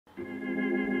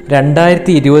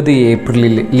2020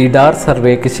 ഏപ്രിലിൽ ലിഡാർ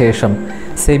സർവേക്ക് ശേഷം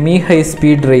semi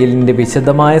high speed റെയിലിൻ്റെ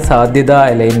വിശദമായ സാധ്യതാ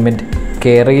അലൈൻമെൻറ്റ്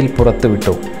കേരയിൽ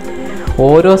പുറത്തുവിട്ടു.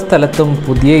 ഓരോ സ്ഥലത്തും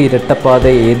പുതിയ ഇരട്ടപ്പാത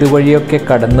ഏതുവഴിയൊക്കെ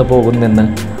കടന്നു പോകുന്നെന്ന്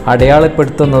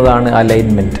അടയാളപ്പെടുത്തുന്നതാണ്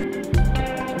അലൈൻമെൻറ്റ്.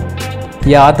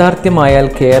 യാഥാർത്ഥ്യമായാൽ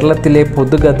കേരളത്തിലെ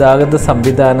പൊതുഗതാഗത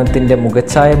സംവിധാനത്തിൻ്റെ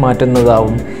മുഖച്ഛായ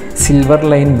മാറ്റുന്നതാവും സിൽവർ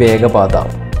ലൈൻ വേഗപാത.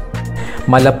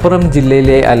 മലപ്പുറം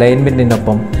ജില്ലയിലെ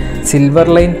അലൈൻമെൻറ്റിനൊപ്പം സിൽവർ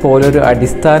ലൈൻ പോലൊരു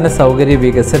അടിസ്ഥാന സൗകര്യ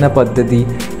വികസന പദ്ധതി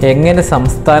എങ്ങനെ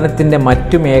സംസ്ഥാനത്തിൻ്റെ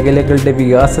മറ്റു മേഖലകളുടെ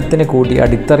വികാസത്തിന് കൂടി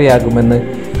അടിത്തറയാകുമെന്ന്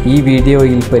ഈ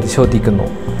വീഡിയോയിൽ പരിശോധിക്കുന്നു.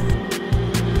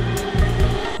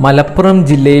 മലപ്പുറം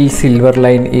ജില്ലയിൽ സിൽവർ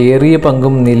ലൈൻ ഏറിയ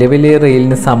പങ്കും നിലവിലെ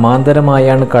റെയിലിന്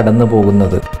സമാന്തരമായാണ് കടന്നു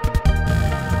പോകുന്നത്.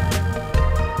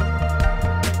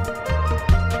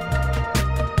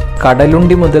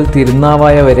 കടലുണ്ടി മുതൽ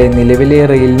തിരുനാവായ വരെ നിലവിലെ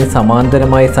റെയിലിന്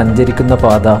സമാന്തരമായി സഞ്ചരിക്കുന്ന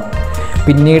പാത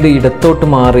പിന്നീട് ഇടത്തോട്ട്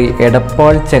മാറി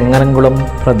എടപ്പാൾ, ചെങ്ങനംകുളം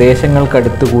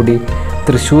പ്രദേശങ്ങൾക്കടുത്തുകൂടി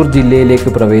തൃശ്ശൂർ ജില്ലയിലേക്ക്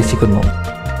പ്രവേശിക്കുന്നു.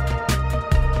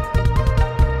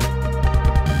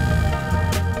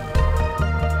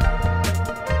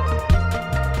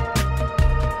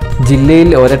 ജില്ലയിൽ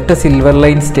ഒരൊറ്റ സിൽവർ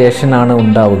ലൈൻ സ്റ്റേഷനാണ്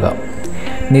ഉണ്ടാവുക.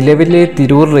 നിലവിലെ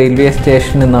തിരൂർ റെയിൽവേ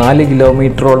സ്റ്റേഷന് 4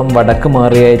 കിലോമീറ്ററോളം വടക്ക്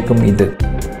മാറിയായിരിക്കും ഇത്.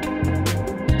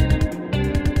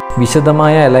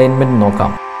 വിശദമായ അലൈൻമെൻറ്റ്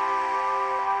നോക്കാം.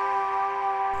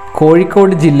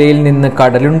 കോഴിക്കോട് ജില്ലയിൽ നിന്ന്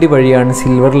കടലുണ്ടി വഴിയാണ്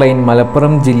സിൽവർ ലൈൻ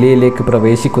മലപ്പുറം ജില്ലയിലേക്ക്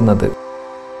പ്രവേശിക്കുന്നത്.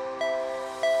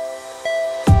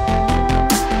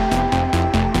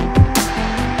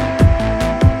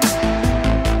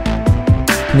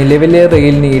 നിലവിലെ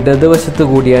റെയിലിന് ഇടതുവശത്തു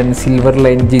കൂടിയാണ് സിൽവർ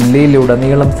ലൈൻ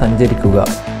ജില്ലയിലുടനീളം സഞ്ചരിക്കുക.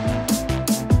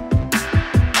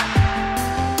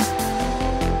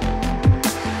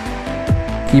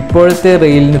 ഇപ്പോഴത്തെ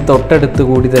റെയിലിന് തൊട്ടടുത്തു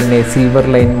കൂടി തന്നെ സിൽവർ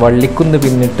ലൈൻ വള്ളിക്കുന്ന്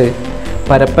പിന്നിട്ട്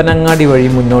പരപ്പനങ്ങാടി വഴി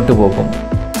മുന്നോട്ട് പോകും.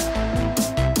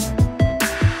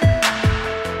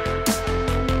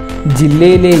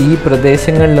 ജില്ലയിലെ ഈ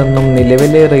പ്രദേശങ്ങളിലൊന്നും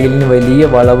നിലവിലെ റെയിലിന് വലിയ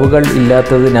വളവുകൾ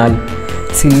ഇല്ലാത്തതിനാൽ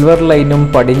സിൽവർ ലൈനും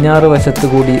പടിഞ്ഞാറ്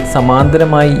വശത്തുകൂടി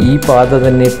സമാന്തരമായി ഈ പാത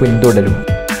തന്നെ പിന്തുടരും.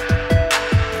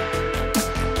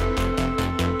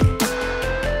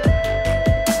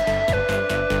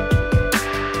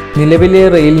 നിലവിലെ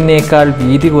റെയിലിനേക്കാൾ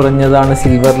വീതി കുറഞ്ഞതാണ്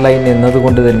സിൽവർ ലൈൻ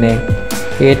എന്നതുകൊണ്ട് തന്നെ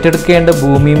ഏറ്റെടുക്കേണ്ട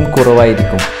ഭൂമിയും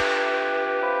കുറവായിരിക്കും.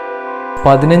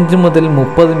 15 മുതൽ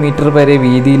 30 മീറ്റർ വരെ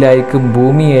വീതിയിലായിരിക്കും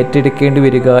ഭൂമി ഏറ്റെടുക്കേണ്ടി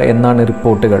വരിക എന്നാണ്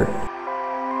റിപ്പോർട്ടുകൾ.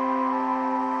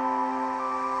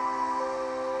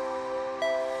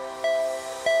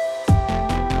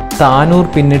 താനൂർ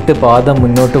പിന്നിട്ട് പാത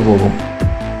മുന്നോട്ട് പോകും.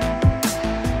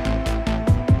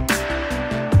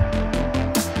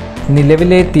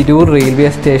 നിലവിലെ തിരൂർ റെയിൽവേ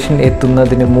സ്റ്റേഷൻ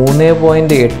എത്തുന്നതിന്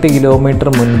 3.8 കിലോമീറ്റർ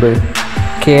മുൻപ്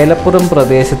കേലപ്പുറം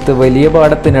പ്രദേശത്ത് വലിയ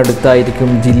പാടത്തിനടുത്തായിരിക്കും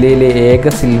ജില്ലയിലെ ഏക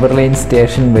സിൽവർ ലൈൻ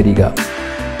സ്റ്റേഷൻ വരിക.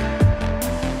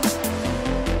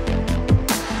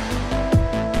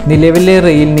 നിലവിലെ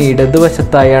റെയിലിന്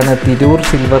ഇടതുവശത്തായാണ് തിരൂർ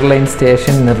സിൽവർ ലൈൻ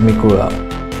സ്റ്റേഷൻ നിർമ്മിക്കുക.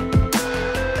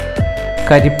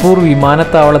 കരിപ്പൂർ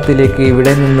വിമാനത്താവളത്തിലേക്ക്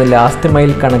ഇവിടെ നിന്ന് ലാസ്റ്റ്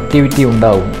മൈൽ കണക്ടിവിറ്റി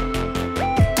ഉണ്ടാവും.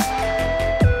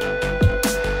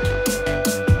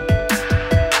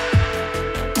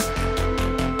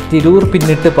 തിരൂർ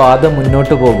പിന്നിട്ട് പാത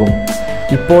മുന്നോട്ട് പോകും.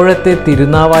 ഇപ്പോഴത്തെ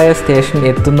തിരുനാവായ സ്റ്റേഷൻ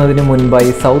എത്തുന്നതിന്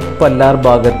മുൻപായി സൗത്ത് പല്ലാർ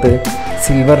ഭാഗത്ത്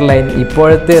സിൽവർ ലൈൻ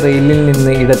ഇപ്പോഴത്തെ റെയിലിൽ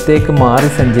നിന്ന് ഇടത്തേക്ക്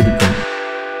മാറി സഞ്ചരിക്കും.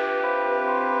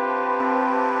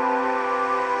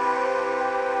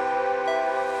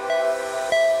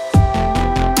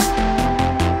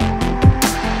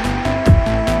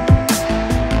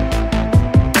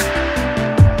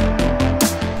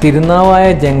 തിരുനാവായ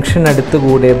ജംഗ്ഷൻ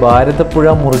അടുത്തുകൂടെ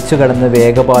ഭാരതപ്പുഴ മുറിച്ചു കടന്ന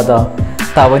വേഗപാത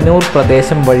തവനൂർ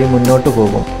പ്രദേശം വഴി മുന്നോട്ട്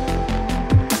പോകും.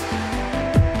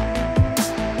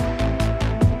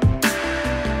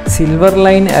 സിൽവർ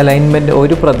ലൈൻ അലൈൻമെൻറ്റ്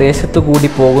ഒരു പ്രദേശത്തു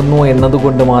കൂടി പോകുന്നു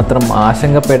എന്നതുകൊണ്ട് മാത്രം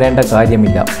ആശങ്കപ്പെടേണ്ട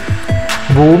കാര്യമില്ല.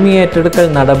 ഭൂമി ഏറ്റെടുക്കൽ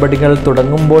നടപടികൾ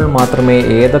തുടങ്ങുമ്പോൾ മാത്രമേ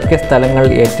ഏതൊക്കെ സ്ഥലങ്ങൾ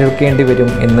ഏറ്റെടുക്കേണ്ടി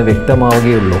വരും എന്ന്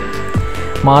വ്യക്തമാവുകയുള്ളൂ.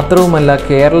 മാത്രവുമല്ല,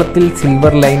 കേരളത്തിൽ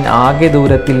സിൽവർ ലൈൻ ആകെ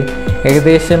ദൂരത്തിൽ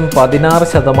ഏകദേശം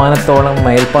 16%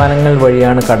 മേൽപ്പാലങ്ങൾ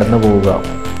വഴിയാണ് കടന്നു പോവുക.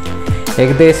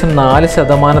 ഏകദേശം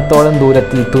 4%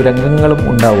 ദൂരത്തിൽ തുരങ്കങ്ങളും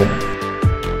ഉണ്ടാവും.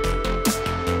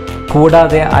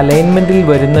 കൂടാതെ അലൈൻമെൻറ്റിൽ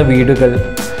വരുന്ന വീടുകൾ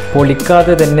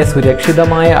പൊളിക്കാതെ തന്നെ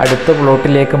സുരക്ഷിതമായ അടുത്ത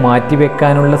പ്ലോട്ടിലേക്ക്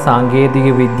മാറ്റിവെക്കാനുള്ള സാങ്കേതിക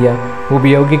വിദ്യ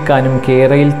ഉപയോഗിക്കാനും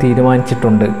കേരയിൽ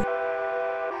തീരുമാനിച്ചിട്ടുണ്ട്.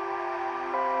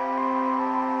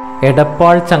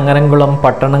 എടപ്പാൾ, ചങ്ങനംകുളം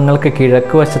പട്ടണങ്ങൾക്ക്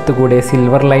കിഴക്ക് വശത്തുകൂടെ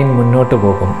സിൽവർ ലൈൻ മുന്നോട്ട്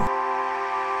പോകും.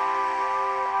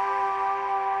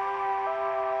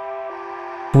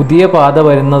 പുതിയ പാത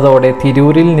വരുന്നതോടെ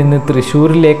തിരൂരിൽ നിന്ന്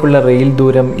തൃശ്ശൂരിലേക്കുള്ള റെയിൽ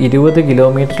ദൂരം 20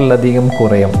 കിലോമീറ്ററിലധികം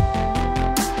കുറയും.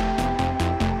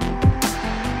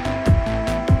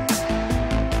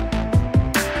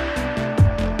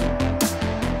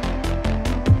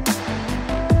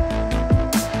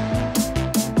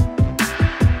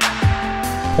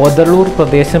 ഒതളൂർ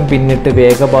പ്രദേശം പിന്നിട്ട്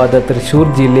വേഗപാത തൃശ്ശൂർ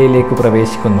ജില്ലയിലേക്ക്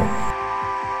പ്രവേശിക്കുന്നു.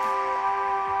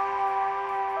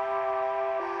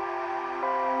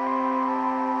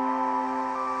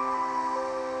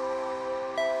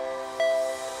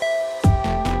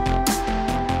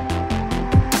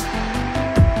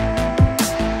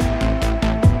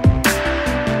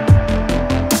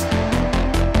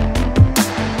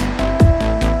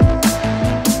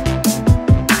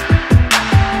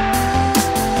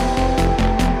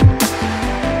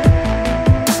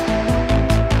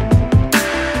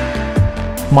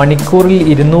 മണിക്കൂറിൽ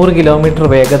 200 കിലോമീറ്റർ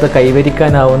വേഗത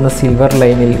കൈവരിക്കാനാവുന്ന സിൽവർ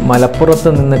ലൈനിൽ മലപ്പുറത്ത്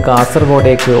നിന്ന്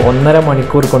കാസർഗോഡേക്ക് 1.5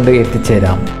 മണിക്കൂർ കൊണ്ട്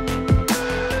എത്തിച്ചേരാം.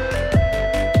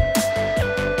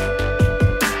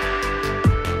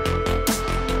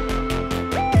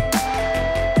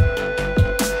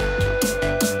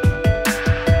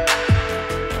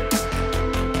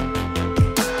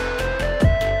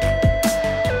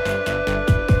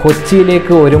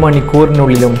 കൊച്ചിയിലേക്ക് 1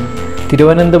 മണിക്കൂറിനുള്ളിലും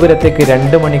തിരുവനന്തപുരത്തേക്ക്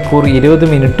 2 മണിക്കൂർ 20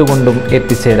 മിനിറ്റ് കൊണ്ടും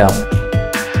എത്തിച്ചേരാം.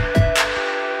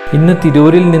 ഇന്ന്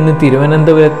തിരൂരിൽ നിന്ന്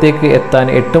തിരുവനന്തപുരത്തേക്ക് എത്താൻ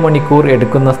 8 മണിക്കൂർ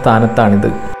എടുക്കുന്ന സ്ഥാനത്താണിത്.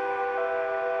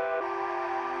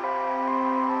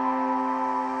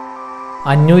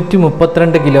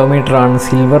 532 കിലോമീറ്ററാണ്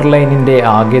സിൽവർ ലൈനിൻ്റെ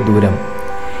ആകെ ദൂരം.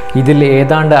 ഇതിൽ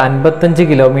ഏതാണ്ട് 55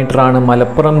 കിലോമീറ്ററാണ്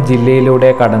മലപ്പുറം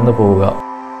ജില്ലയിലൂടെ കടന്നു പോവുക.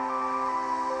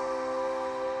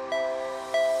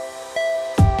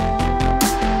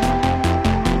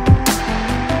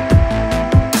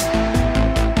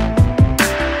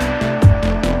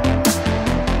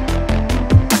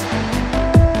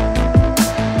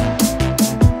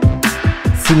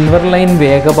 സിൽവർ ലൈൻ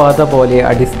വേഗപാത പോലെ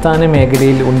അടിസ്ഥാന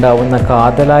മേഖലയിൽ ഉണ്ടാവുന്ന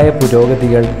കാതലായ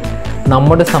പുരോഗതികൾ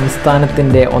നമ്മുടെ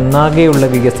സംസ്ഥാനത്തിൻ്റെ ഒന്നാകെയുള്ള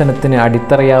വികസനത്തിന്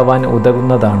അടിത്തറയാവാൻ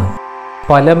ഉതകുന്നതാണ്.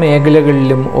 പല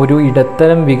മേഖലകളിലും ഒരു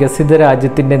ഇടത്തരം വികസിത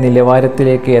രാജ്യത്തിൻ്റെ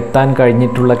നിലവാരത്തിലേക്ക് എത്താൻ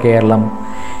കഴിഞ്ഞിട്ടുള്ള കേരളം,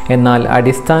 എന്നാൽ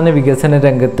അടിസ്ഥാന വികസന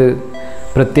രംഗത്ത്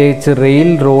പ്രത്യേകിച്ച്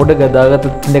റെയിൽ റോഡ്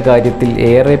ഗതാഗതത്തിൻ്റെ കാര്യത്തിൽ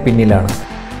ഏറെ പിന്നിലാണ്.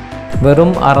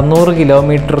 വെറും 600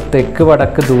 കിലോമീറ്റർ തെക്ക്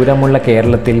വടക്ക് ദൂരമുള്ള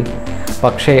കേരളത്തിൽ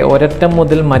പക്ഷേ ഒരറ്റം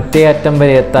മുതൽ മറ്റേ അറ്റം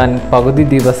വരെ എത്താൻ പകുതി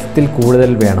ദിവസത്തിൽ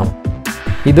കൂടുതൽ വേണം.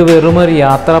 ഇത് വെറുമൊരു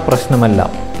യാത്രാ പ്രശ്നമല്ല.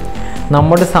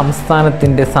 നമ്മുടെ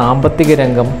സംസ്ഥാനത്തിൻ്റെ സാമ്പത്തിക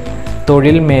രംഗം,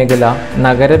 തൊഴിൽ മേഖല,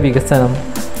 നഗരവികസനം,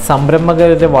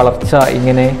 സംരംഭകരുടെ വളർച്ച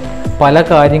ഇങ്ങനെ പല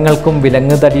കാര്യങ്ങൾക്കും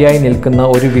വിലങ്ങുതടിയായി നിൽക്കുന്ന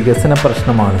ഒരു വികസന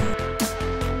പ്രശ്നമാണ്.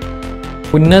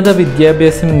 ഉന്നത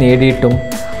വിദ്യാഭ്യാസം നേടിയിട്ടും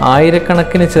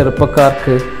ആയിരക്കണക്കിന്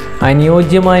ചെറുപ്പക്കാർക്ക്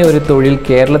അനുയോജ്യമായ ഒരു തൊഴിൽ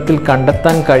കേരളത്തിൽ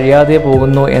കണ്ടെത്താൻ കഴിയാതെ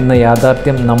പോകുന്നു എന്ന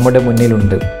യാഥാർത്ഥ്യം നമ്മുടെ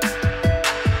മുന്നിലുണ്ട്.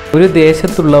 ഒരു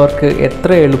ദേശത്തുള്ളവർക്ക് എത്ര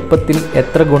എളുപ്പത്തിൽ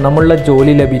എത്ര ഗുണമുള്ള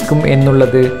ജോലി ലഭിക്കും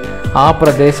എന്നുള്ളത് ആ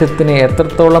പ്രദേശത്തിന്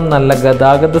എത്രത്തോളം നല്ല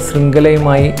ഗതാഗത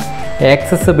ശൃംഖലയുമായി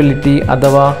ആക്സസിബിലിറ്റി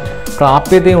അഥവാ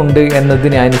പ്രാപ്യതയുണ്ട്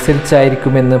എന്നതിനെ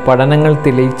അനുസരിച്ചായിരിക്കുമെന്ന് പഠനങ്ങൾ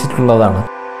തെളിയിച്ചിട്ടുള്ളതാണ്.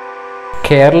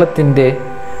 കേരളത്തിൻ്റെ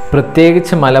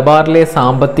പ്രത്യേകിച്ച് മലബാറിലെ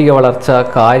സാമ്പത്തിക വളർച്ച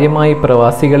കാര്യമായി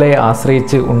പ്രവാസികളെ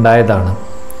ആശ്രയിച്ച് ഉണ്ടായതാണ്.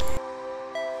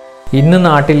 ഇന്ന്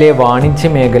നാട്ടിലെ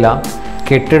വാണിജ്യ മേഖല,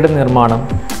 കെട്ടിട നിർമ്മാണം,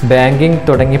 ബാങ്കിംഗ്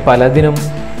തുടങ്ങി പലതിനും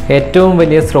ഏറ്റവും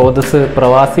വലിയ സ്രോതസ്സ്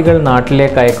പ്രവാസികൾ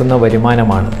നാട്ടിലേക്ക് അയക്കുന്ന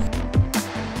വരുമാനമാണ്.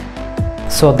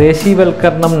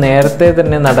 സ്വദേശീവൽക്കരണം നേരത്തെ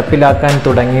തന്നെ നടപ്പിലാക്കാൻ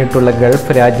തുടങ്ങിയിട്ടുള്ള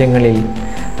ഗൾഫ് രാജ്യങ്ങളിൽ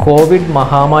കോവിഡ്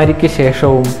മഹാമാരിക്ക്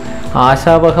ശേഷവും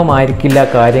ആശാവഹമായിരിക്കില്ല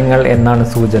കാര്യങ്ങൾ എന്നാണ്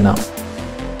സൂചന.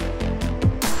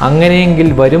 അങ്ങനെയെങ്കിൽ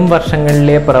വരും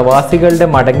വർഷങ്ങളിലെ പ്രവാസികളുടെ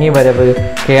മടങ്ങിവരവ്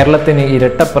കേരളത്തിന്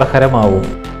ഇരട്ടപ്രഹരമാവും.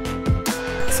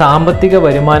 സാമ്പത്തിക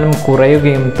വരുമാനം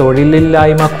കുറയുകയും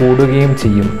തൊഴിലില്ലായ്മ കൂടുകയും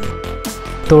ചെയ്യും.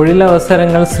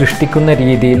 തൊഴിലവസരങ്ങൾ സൃഷ്ടിക്കുന്ന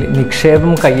രീതിയിൽ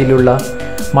നിക്ഷേപം കയ്യിലുള്ള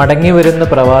മടങ്ങിവരുന്ന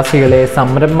പ്രവാസികളെ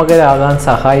സംരംഭകരാകാൻ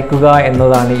സഹായിക്കുക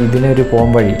എന്നതാണ് ഇതിനൊരു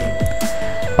പോംവഴി.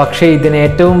 പക്ഷേ ഇതിന്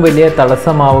ഏറ്റവും വലിയ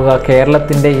തടസ്സമാവുക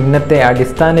കേരളത്തിൻ്റെ ഇന്നത്തെ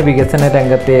അടിസ്ഥാന വികസന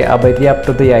രംഗത്തെ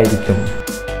അപര്യാപ്തതയായിരിക്കും.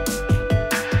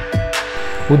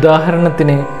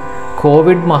 ഉദാഹരണത്തിന്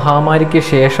കോവിഡ് മഹാമാരിക്ക്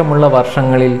ശേഷമുള്ള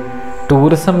വർഷങ്ങളിൽ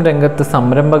ടൂറിസം രംഗത്ത്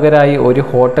സംരംഭകരായി ഒരു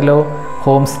ഹോട്ടലോ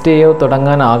ഹോം സ്റ്റേയോ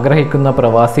തുടങ്ങാൻ ആഗ്രഹിക്കുന്ന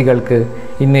പ്രവാസികൾക്ക്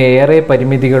ഇന്ന് ഏറെ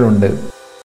പരിമിതികളുണ്ട്.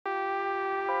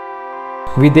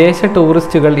 വിദേശ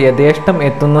ടൂറിസ്റ്റുകൾ യഥേഷ്ടം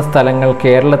എത്തുന്ന സ്ഥലങ്ങൾ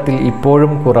കേരളത്തിൽ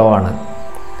ഇപ്പോഴും കുറവാണ്.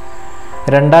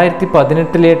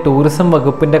 2018 ടൂറിസം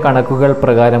വകുപ്പിൻ്റെ കണക്കുകൾ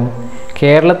പ്രകാരം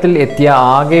കേരളത്തിൽ എത്തിയ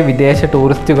ആകെ വിദേശ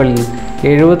ടൂറിസ്റ്റുകളിൽ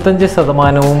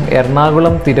 75%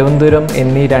 എറണാകുളം, തിരുവനന്തപുരം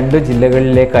എന്നീ 2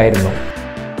 ജില്ലകളിലേക്കായിരുന്നു.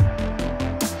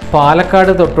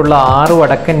 പാലക്കാട് തൊട്ടുള്ള 6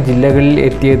 വടക്കൻ ജില്ലകളിൽ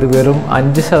എത്തിയത് വെറും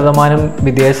 5%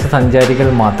 വിദേശ സഞ്ചാരികൾ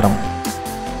മാത്രം.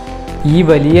 ഈ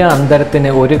വലിയ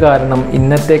അന്തരത്തിന് ഒരു കാരണം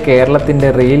ഇന്നത്തെ കേരളത്തിൻ്റെ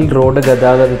റെയിൽ റോഡ്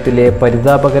ഗതാഗതത്തിലെ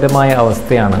പരിതാപകരമായ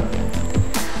അവസ്ഥയാണ്.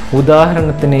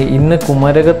 ഉദാഹരണത്തിന് ഇന്ന്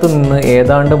കുമരകത്തു നിന്ന്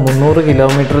ഏതാണ്ട് 300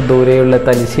 കിലോമീറ്റർ ദൂരെയുള്ള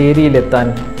തലശ്ശേരിയിലെത്താൻ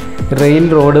റെയിൽ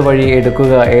റോഡ് വഴി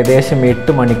എടുക്കുക ഏകദേശം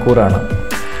 8 മണിക്കൂറാണ്.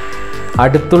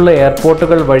 അടുത്തുള്ള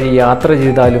എയർപോർട്ടുകൾ വഴി യാത്ര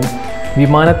ചെയ്താലും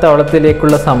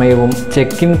വിമാനത്താവളത്തിലേക്കുള്ള സമയവും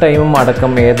ചെക്ക് ഇൻ ടൈമും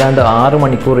അടക്കം ഏതാണ്ട് 6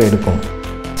 മണിക്കൂർ എടുക്കും.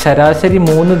 ശരാശരി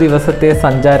 3 ദിവസത്തെ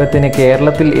സഞ്ചാരത്തിന്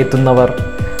കേരളത്തിൽ എത്തുന്നവർ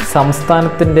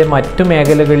സംസ്ഥാനത്തിൻ്റെ മറ്റു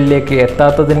മേഖലകളിലേക്ക്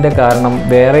എത്താത്തതിൻ്റെ കാരണം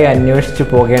വേറെ അന്വേഷിച്ചു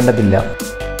പോകേണ്ടതില്ല.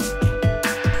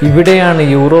 ഇവിടെയാണ്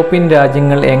യൂറോപ്യൻ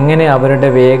രാജ്യങ്ങൾ എങ്ങനെ അവരുടെ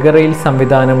വേഗറെയിൽ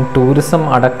സംവിധാനം ടൂറിസം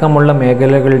അടക്കമുള്ള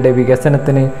മേഖലകളുടെ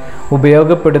വികസനത്തിന്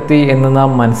ഉപയോഗപ്പെടുത്തി എന്ന്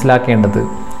നാം മനസ്സിലാക്കേണ്ടത്.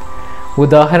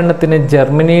 ഉദാഹരണത്തിന്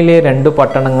ജർമ്മനിയിലെ 2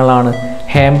 പട്ടണങ്ങളാണ്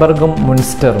ഹാംബർഗും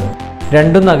മുൻസ്റ്ററും.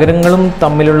 2 നഗരങ്ങളും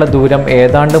തമ്മിലുള്ള ദൂരം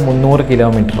ഏതാണ്ട് 300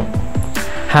 കിലോമീറ്റർ.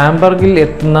 ഹാംബർഗിൽ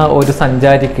എത്തുന്ന ഒരു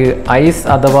സഞ്ചാരിക്ക് ഐസ്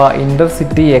അഥവാ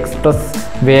ഇൻ്റർസിറ്റി എക്സ്പ്രസ്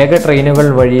വേഗ ട്രെയിനുകൾ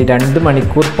വഴി 2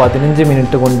 മണിക്കൂർ 15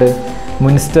 മിനിറ്റ് കൊണ്ട്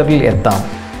മുൻസ്റ്ററിൽ എത്താം.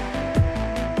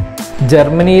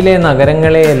 ജർമ്മനിയിലെ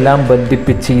നഗരങ്ങളെയെല്ലാം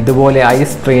ബന്ധിപ്പിച്ച് ഇതുപോലെ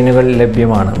ഐസ് ട്രെയിനുകൾ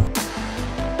ലഭ്യമാണ്.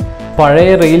 പഴയ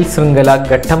റെയിൽ ശൃംഖല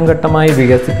ഘട്ടം ഘട്ടമായി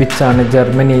വികസിപ്പിച്ചാണ്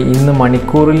ജർമ്മനി ഇന്ന്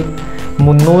മണിക്കൂറിൽ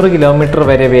 300 കിലോമീറ്റർ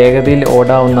വരെ വേഗതയിൽ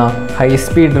ഓടാവുന്ന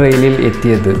ഹൈസ്പീഡ് റെയിലിൽ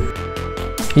എത്തിയത്.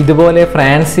 ഇതുപോലെ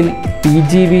ഫ്രാൻസിൽ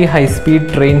TGV ഹൈസ്പീഡ്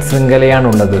ട്രെയിൻ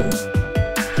ശൃംഖലയാണുള്ളത്.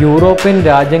 യൂറോപ്യൻ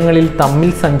രാജ്യങ്ങളിൽ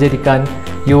തമ്മിൽ സഞ്ചരിക്കാൻ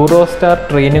യൂറോസ്റ്റാർ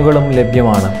ട്രെയിനുകളും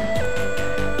ലഭ്യമാണ്.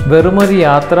 വെറുമൊരു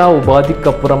യാത്രാ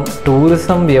ഉപാധിക്കപ്പുറം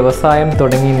ടൂറിസം, വ്യവസായം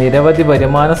തുടങ്ങി നിരവധി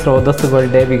വരുമാന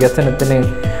സ്രോതസ്സുകളുടെ വികസനത്തിന്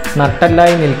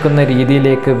നട്ടെല്ലായി നിൽക്കുന്ന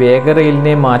രീതിയിലേക്ക്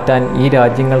വേഗറെയിലിനെ മാറ്റാൻ ഈ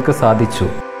രാജ്യങ്ങൾക്ക് സാധിച്ചു.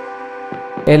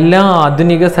 എല്ലാ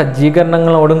ആധുനിക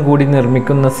സജ്ജീകരണങ്ങളോടും കൂടി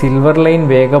നിർമ്മിക്കുന്ന സിൽവർ ലൈൻ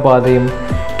വേഗപാതയും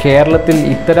കേരളത്തിൽ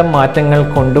ഇത്തരം മാറ്റങ്ങൾ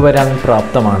കൊണ്ടുവരാൻ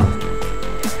പ്രാപ്തമാണ്.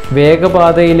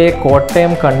 വേഗപാതയിലെ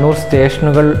കോട്ടയം, കണ്ണൂർ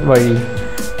സ്റ്റേഷനുകൾ വഴി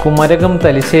കുമരകം,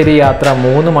 തലശ്ശേരി യാത്ര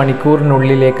 3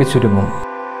 മണിക്കൂറിനുള്ളിലേക്ക് ചുരുങ്ങും.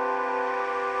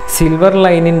 സിൽവർ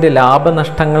ലൈനിൻ്റെ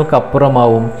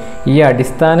ലാഭനഷ്ടങ്ങൾക്കപ്പുറമാവും ഈ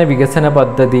അടിസ്ഥാന വികസന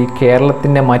പദ്ധതി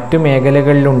കേരളത്തിൻ്റെ മറ്റു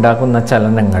മേഖലകളിലുണ്ടാക്കുന്ന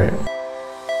ചലനങ്ങൾ.